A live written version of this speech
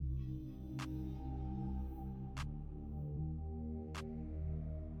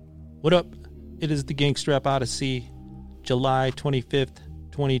What up? It is the Gangsta Rap Odyssey, July 25th,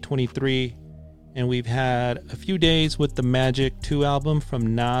 2023, and we've had a few days with the Magic 2 album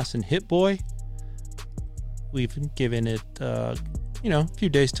from Nas and Hit Boy. We've given it, a few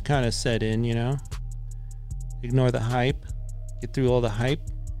days to kind of set in, Ignore the hype, get through all the hype,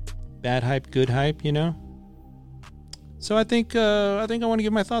 bad hype, good hype, So I think I want to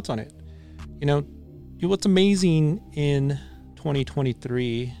give my thoughts on it. What's amazing in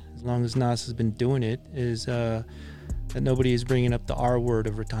 2023, as long as Nas has been doing it, is that nobody is bringing up the R word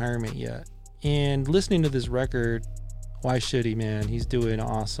of retirement yet. And listening to this record, why should he, man? He's doing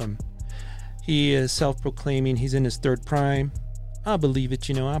awesome. He is self-proclaiming he's in his third prime. I believe it,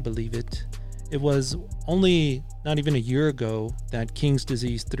 I believe it. It was only not even a year ago that King's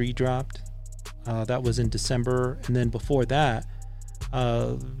Disease 3 dropped. That was in December. And then before that,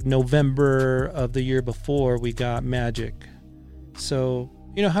 November of the year before, we got Magic. So,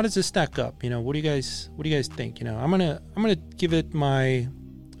 how does this stack up? What do you guys think? I'm gonna give it my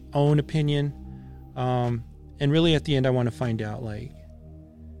own opinion. And really at the end, I want to find out,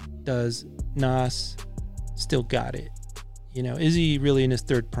 does Nas still got it? Is he really in his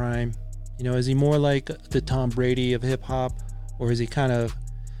third prime? Is he more like the Tom Brady of hip hop, or is he kind of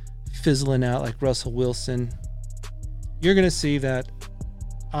fizzling out like Russell Wilson? You're going to see that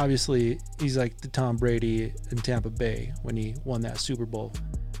obviously he's like the Tom Brady in Tampa Bay when he won that Super Bowl.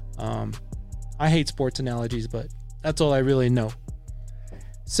 I hate sports analogies, but that's all I really know.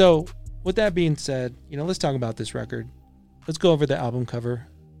 So with that being said, let's talk about this record. Let's go over the album cover.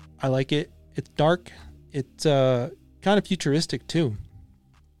 I like it. It's dark. It's kind of futuristic too.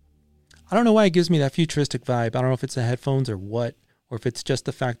 I don't know why it gives me that futuristic vibe. I don't know if it's the headphones or what, or if it's just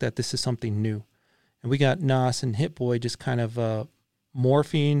the fact that this is something new. And we got Nas and Hit Boy just kind of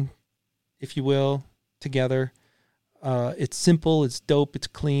morphing, if you will, together. It's simple, it's dope, it's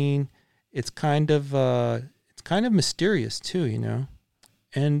clean. It's kind of mysterious too,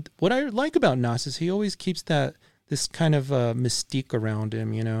 And what I like about Nas is he always keeps this kind of mystique around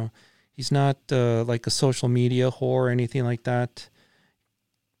him, He's not like a social media whore or anything like that.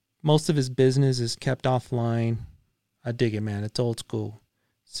 Most of his business is kept offline. I dig it, man. It's old school.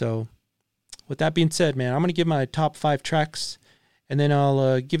 So with that being said, man, I'm going to give my top 5 tracks, and then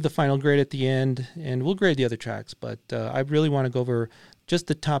I'll give the final grade at the end, and we'll grade the other tracks. But I really want to go over just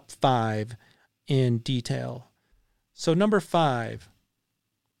the top 5 in detail. So number 5,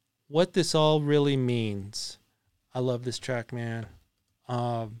 what this all really means. I love this track, man.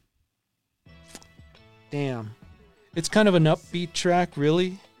 Damn. It's kind of an upbeat track,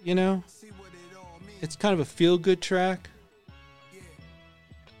 really, It's kind of a feel-good track.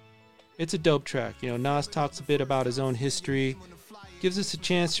 It's a dope track. Nas talks a bit about his own history, gives us a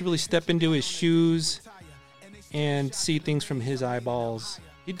chance to really step into his shoes and see things from his eyeballs.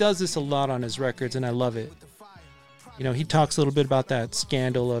 He does this a lot on his records, and I love it. He talks a little bit about that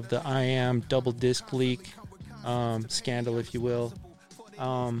scandal of the I Am double disc leak, scandal, if you will.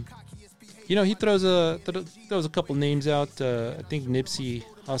 He throws a couple names out. I think Nipsey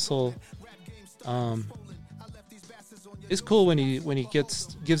Hussle. It's cool when he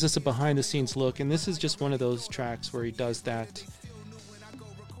gives us a behind the scenes look, and this is just one of those tracks where he does that.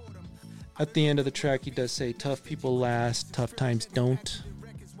 At the end of the track, he does say, "Tough people last, tough times don't."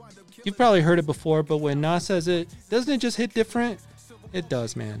 You've probably heard it before, but when Nas says it, doesn't it just hit different? It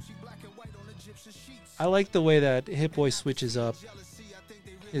does, man. I like the way that Hit Boy switches up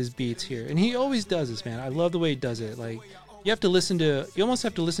his beats here, and he always does this, man. I love the way he does it. You almost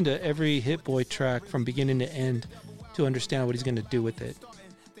have to listen to every Hit Boy track from beginning to end to understand what he's going to do with it.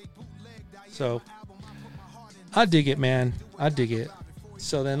 So I dig it, man. I dig it.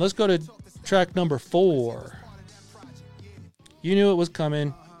 So then let's go to track number 4. You knew it was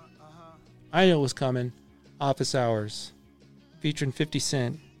coming. I knew it was coming. Office Hours, featuring 50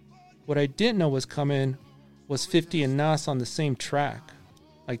 Cent. What I didn't know was coming was 50 and Nas on the same track.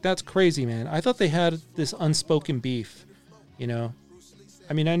 That's crazy, man. I thought they had this unspoken beef,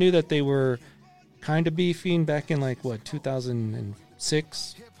 I mean, I knew that they were kind of beefing back in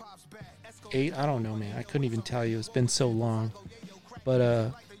 2006, 8. I don't know, man. I couldn't even tell you. It's been so long.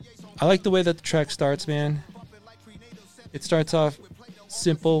 But I like the way that the track starts, man. It starts off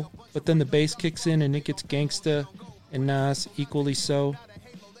simple, but then the bass kicks in and it gets gangsta, and Nas equally so.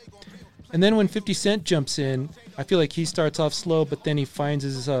 And then when 50 Cent jumps in, I feel like he starts off slow, but then he finds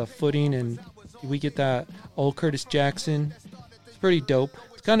his footing, and we get that old Curtis Jackson. It's pretty dope.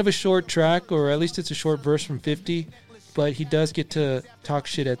 It's kind of a short track, or at least it's a short verse from 50, but he does get to talk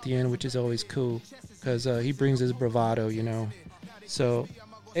shit at the end, which is always cool, because he brings his bravado, So,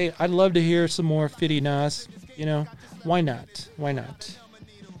 hey, I'd love to hear some more 50 Nas, Why not? Why not?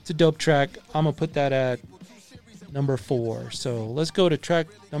 It's a dope track. I'm going to put that at number 4. So let's go to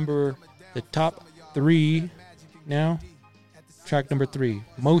the top 3 now. Track number 3,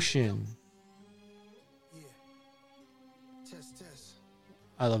 Motion.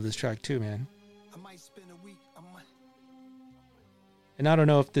 I love this track too, man. And I don't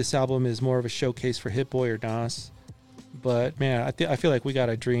know if this album is more of a showcase for Hit Boy or Nas, but man, I feel like we got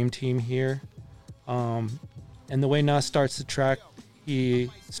a dream team here. And the way Nas starts the track, he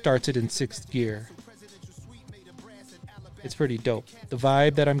starts it in 6th gear. It's pretty dope. The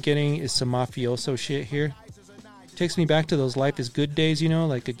vibe that I'm getting is some mafioso shit here. Takes me back to those Life is Good days, you know,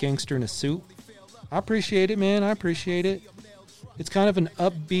 like a gangster in a suit. I appreciate it, man. I appreciate it. It's kind of an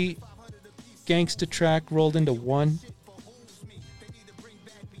upbeat gangsta track rolled into one.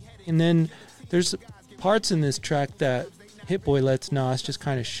 And then there's parts in this track that Hit Boy lets Nas just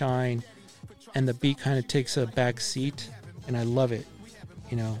kind of shine, and the beat kind of takes a back seat, and I love it.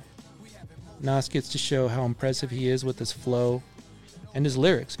 You know, Nas gets to show how impressive he is with his flow and his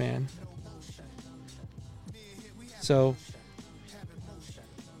lyrics, man. So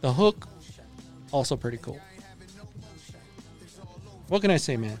the hook, also pretty cool. What can I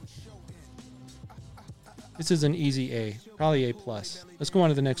say, man? This is an easy A, probably A+. Let's go on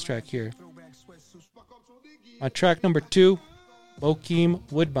to the next track here. My track number 2, Bokeem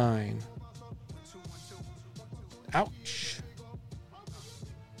Woodbine. Ouch.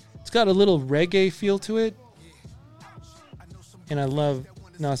 It's got a little reggae feel to it. And I love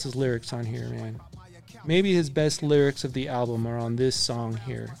Nas's lyrics on here, man. Maybe his best lyrics of the album are on this song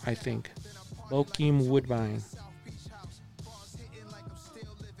here, I think. Bokeem Woodbine.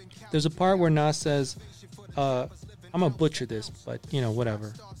 There's a part where Nas says, I'm gonna butcher this, but you know,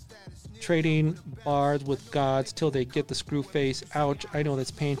 whatever. Trading bars with gods till they get the screw face. Ouch, I know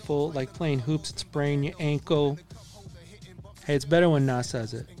that's painful. Like playing hoops and spraying your ankle. Hey, it's better when Nas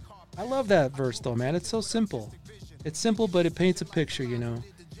says it. I love that verse though, man. It's so simple. It's simple, but it paints a picture, you know.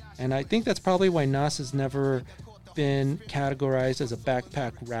 And I think that's probably why Nas has never been categorized as a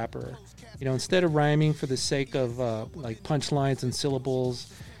backpack rapper. You know, instead of rhyming for the sake of like punchlines and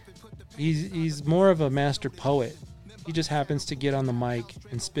syllables, he's more of a master poet. He just happens to get on the mic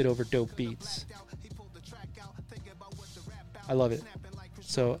and spit over dope beats. I love it.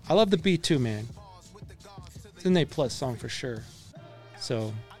 So I love the beat too, man. It's an A+ song for sure.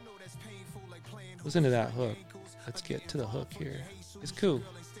 So listen to that hook. Let's get to the hook here. It's cool.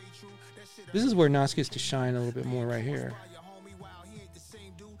 This is where Nas gets to shine a little bit more right here.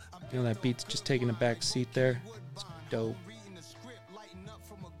 You know, that beat's just taking a back seat there. It's dope.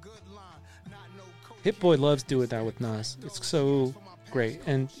 Hit Boy loves doing that with Nas. It's so great.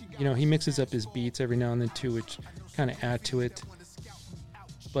 And, you know, he mixes up his beats every now and then too, which kind of add to it.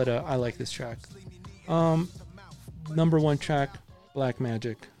 But I like this track. Number 1 track, Black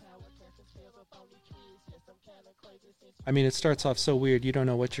Magic. I mean, it starts off so weird. You don't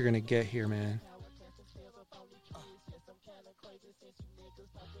know what you're going to get here, man.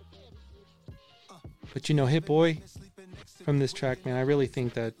 But, you know, Hit Boy, from this track, man, I really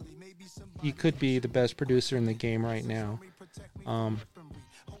think that he could be the best producer in the game right now.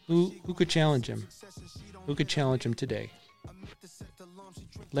 Who could challenge him? Who could challenge him today?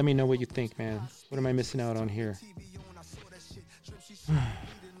 Let me know what you think, man. What am I missing out on here?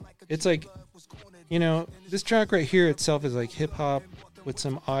 It's like, you know, this track right here itself is like hip hop with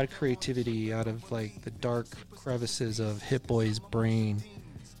some odd creativity out of like the dark crevices of Hit Boy's brain.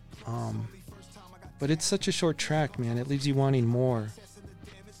 But it's such a short track, man. It leaves you wanting more.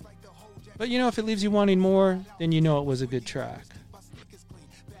 But you know, if it leaves you wanting more, then you know it was a good track.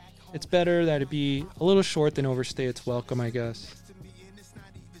 It's better that it be a little short than overstay its welcome, I guess.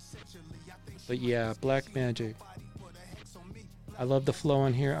 But yeah, Black Magic. I love the flow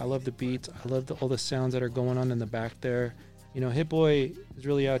on here. I love the beats. I love all the sounds that are going on in the back there. You know, Hit Boy has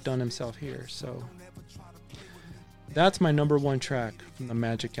really outdone himself here. So that's my number 1 track from the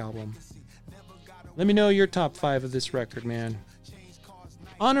Magic album. Let me know your top 5 of this record, man.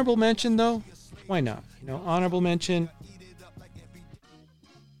 Honorable mention, though, why not? You know, honorable mention,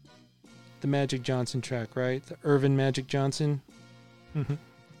 the Magic Johnson track, right? The Irvin Magic Johnson. You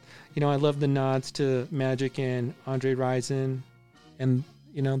know, I love the nods to Magic and Andre Rison. And,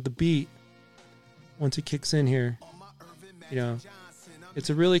 you know, the beat, once it kicks in here, you know,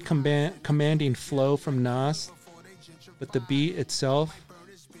 it's a really commanding flow from Nas, but the beat itself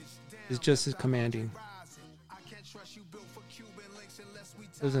is just as commanding.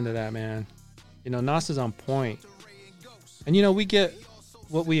 Listen to that, man. You know, Nas is on point. And, you know, we get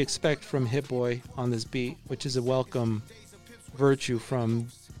what we expect from Hit Boy on this beat, which is a welcome virtue from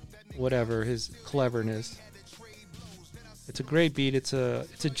whatever, his cleverness. It's a great beat. It's a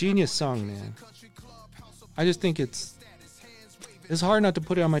genius song, man. I just think it's hard not to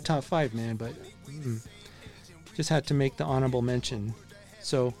put it on my top 5, man, but just had to make the honorable mention.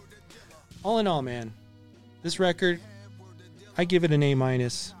 So, all in all, man, this record, I give it an A-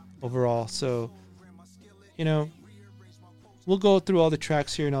 overall. So, you know, we'll go through all the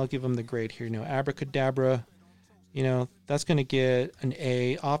tracks here and I'll give them the grade here. You know, Abracadabra, you know, that's going to get an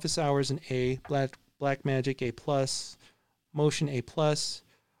A. Office Hours, an A. Black Magic, A+. Motion, A+.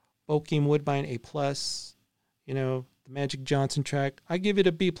 Bokeem Woodbine, A+. You know, the Magic Johnson track, I give it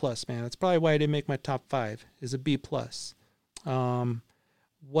a B+, man. That's probably why I didn't make my top 5, is a B+.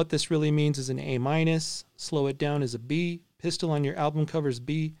 What this really means is an A-. Slow It Down is a B. Pistol on Your Album Cover is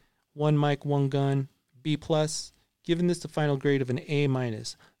B. One Mic, One Gun, B+. Giving this the final grade of an A-,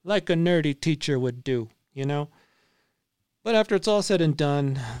 like a nerdy teacher would do, you know? But after it's all said and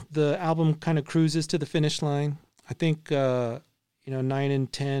done, the album kind of cruises to the finish line. I think, 9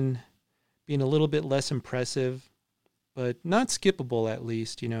 and 10 being a little bit less impressive, but not skippable at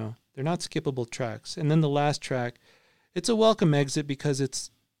least, you know. They're not skippable tracks. And then the last track, it's a welcome exit because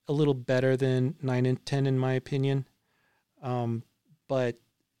it's a little better than 9 and 10 in my opinion. But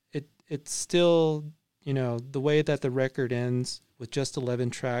it's still, you know, the way that the record ends with just 11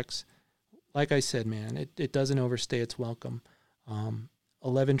 tracks, like I said, man, it doesn't overstay its welcome.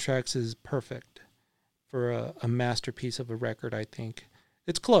 11 tracks is perfect for a masterpiece of a record, I think.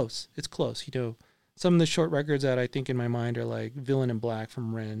 It's close. You know, some of the short records that I think in my mind are like Villain in Black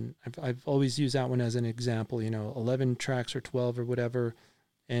from Ren. I've always used that one as an example, you know, 11 tracks or 12 or whatever,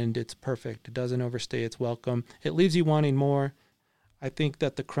 and it's perfect. It doesn't overstay its welcome. It leaves you wanting more. I think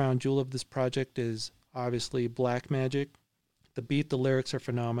that the crown jewel of this project is obviously Black Magic. The beat, the lyrics are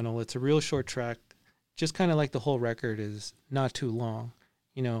phenomenal. It's a real short track, just kind of like the whole record is not too long,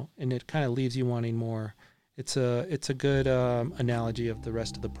 you know, and it kind of leaves you wanting more. It's a good analogy of the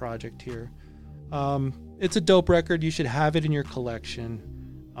rest of the project here. It's a dope record. You should have it in your collection.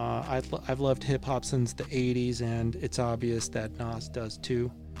 I've loved hip hop since the 80s, and it's obvious that Nas does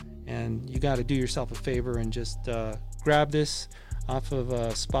too. And you got to do yourself a favor and just grab this off of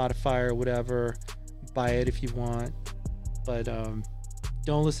Spotify or whatever. Buy it if you want, but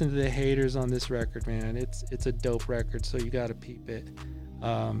don't listen to the haters on this record, man. It's a dope record, so you got to peep it.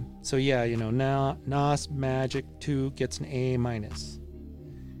 So yeah, you know, now Nas Magic 2 gets an A-.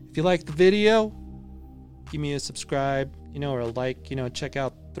 If you like the video, give me a subscribe, you know, or a like, you know, check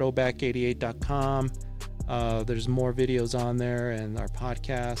out throwback88.com. There's more videos on there, and our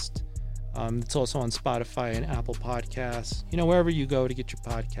podcast. It's also on Spotify and Apple Podcasts, you know, wherever you go to get your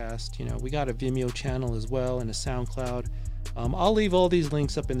podcast. You know, we got a Vimeo channel as well and a SoundCloud. I'll leave all these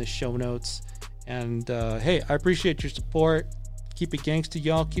links up in the show notes. And hey, I appreciate your support. Keep it gangsta,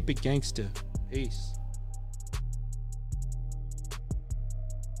 y'all. Keep it gangsta. Peace.